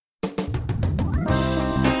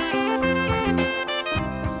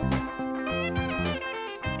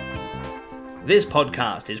This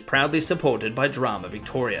podcast is proudly supported by Drama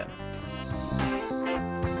Victoria.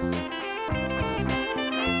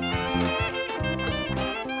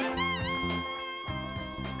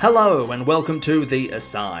 Hello and welcome to The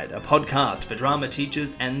Aside, a podcast for drama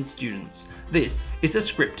teachers and students. This is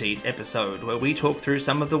a Tease episode where we talk through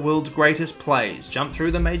some of the world's greatest plays, jump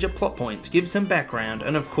through the major plot points, give some background,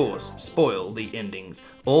 and of course, spoil the endings,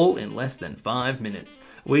 all in less than 5 minutes.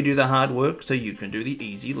 We do the hard work so you can do the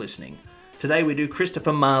easy listening. Today we do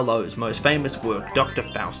Christopher Marlowe's most famous work, Dr.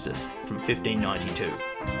 Faustus, from 1592.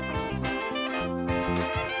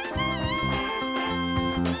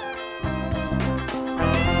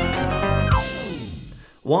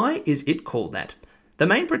 Why is it called that? The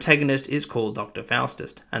main protagonist is called Dr.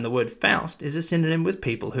 Faustus, and the word Faust is a synonym with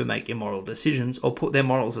people who make immoral decisions or put their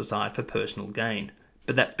morals aside for personal gain.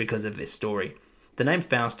 But that's because of this story. The name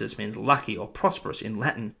Faustus means lucky or prosperous in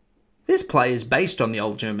Latin. This play is based on the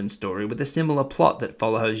old German story with a similar plot that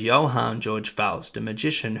follows Johann Georg Faust, a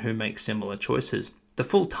magician who makes similar choices. The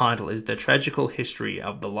full title is The Tragical History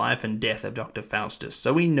of the Life and Death of Dr. Faustus,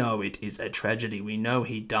 so we know it is a tragedy. We know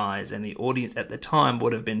he dies, and the audience at the time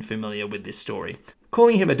would have been familiar with this story.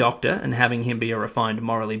 Calling him a doctor and having him be a refined,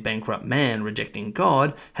 morally bankrupt man rejecting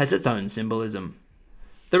God has its own symbolism.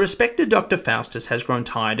 The respected Dr. Faustus has grown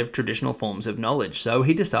tired of traditional forms of knowledge, so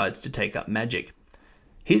he decides to take up magic.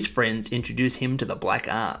 His friends introduce him to the black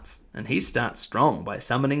arts, and he starts strong by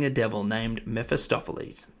summoning a devil named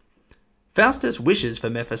Mephistopheles. Faustus wishes for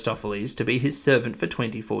Mephistopheles to be his servant for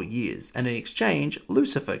 24 years, and in exchange,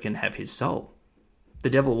 Lucifer can have his soul.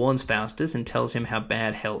 The devil warns Faustus and tells him how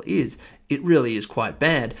bad hell is. It really is quite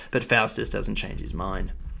bad, but Faustus doesn't change his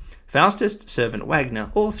mind. Faustus' servant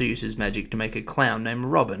Wagner also uses magic to make a clown named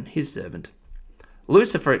Robin his servant.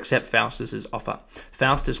 Lucifer accepts Faustus' offer.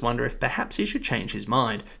 Faustus wonders if perhaps he should change his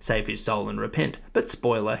mind, save his soul and repent, but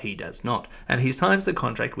spoiler, he does not, and he signs the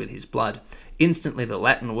contract with his blood. Instantly the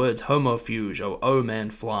Latin words homo fuge, or "O man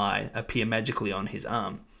fly," appear magically on his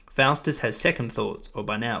arm. Faustus has second thoughts, or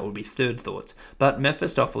by now it would be third thoughts, but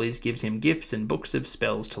Mephistopheles gives him gifts and books of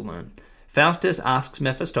spells to learn. Faustus asks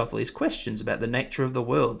Mephistopheles questions about the nature of the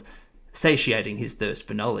world, satiating his thirst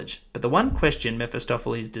for knowledge. But the one question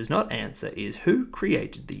Mephistopheles does not answer is who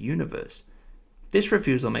created the universe? This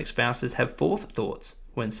refusal makes Faustus have fourth thoughts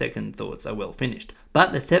when second thoughts are well finished.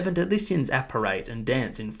 But the 7 deadly sins apparate and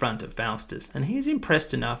dance in front of Faustus, and he is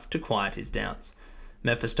impressed enough to quiet his doubts.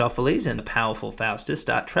 Mephistopheles and the powerful Faustus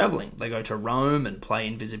start travelling. They go to Rome and play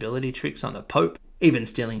invisibility tricks on the Pope, even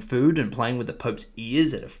stealing food and playing with the Pope's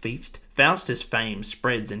ears at a feast. Faustus' fame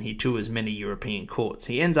spreads and he tours many European courts.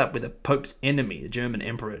 He ends up with the Pope's enemy, the German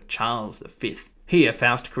Emperor Charles V. Here,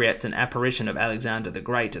 Faust creates an apparition of Alexander the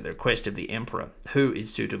Great at the request of the Emperor, who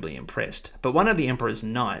is suitably impressed. But one of the Emperor's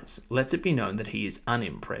knights lets it be known that he is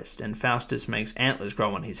unimpressed, and Faustus makes antlers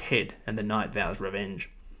grow on his head, and the knight vows revenge.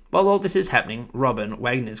 While all this is happening, Robin,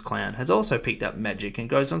 Wagner's clown, has also picked up magic and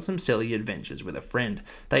goes on some silly adventures with a friend.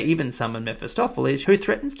 They even summon Mephistopheles, who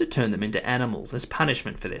threatens to turn them into animals as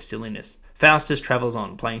punishment for their silliness. Faustus travels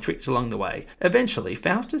on, playing tricks along the way. Eventually,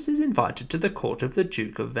 Faustus is invited to the court of the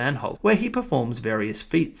Duke of Vanholt, where he performs various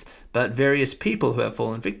feats, but various people who have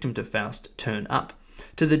fallen victim to Faust turn up.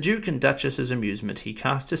 To the Duke and Duchess's amusement, he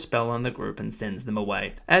casts a spell on the group and sends them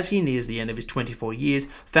away. As he nears the end of his 24 years,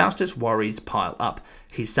 Faustus' worries pile up.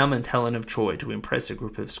 He summons Helen of Troy to impress a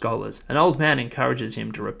group of scholars. An old man encourages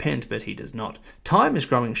him to repent, but he does not. Time is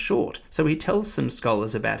growing short, so he tells some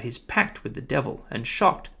scholars about his pact with the devil, and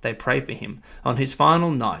shocked, they pray for him. On his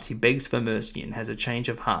final night, he begs for mercy and has a change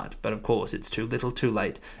of heart, but of course it's too little too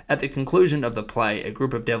late. At the conclusion of the play, a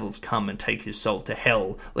group of devils come and take his soul to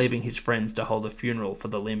hell, leaving his friends to hold a funeral for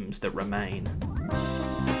the limbs that remain.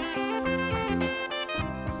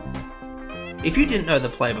 If you didn't know the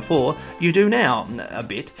play before, you do now, a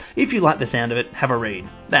bit. If you like the sound of it, have a read.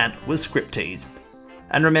 That was Tease.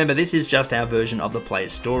 And remember, this is just our version of the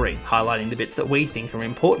play's story, highlighting the bits that we think are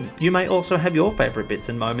important. You may also have your favourite bits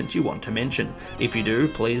and moments you want to mention. If you do,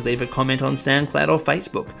 please leave a comment on SoundCloud or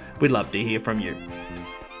Facebook. We'd love to hear from you.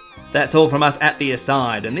 That's all from us at The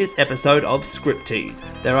Aside and this episode of Tease.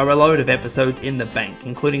 There are a load of episodes in the bank,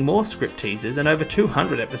 including more Teasers and over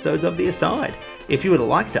 200 episodes of The Aside. If you would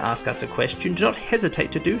like to ask us a question, do not hesitate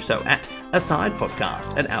to do so at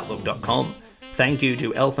asidepodcast@outlook.com. Thank you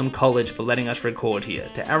to Eltham College for letting us record here,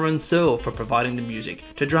 to Aaron Searle for providing the music,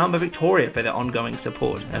 to Drama Victoria for their ongoing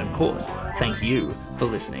support, and of course, thank you for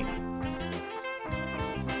listening.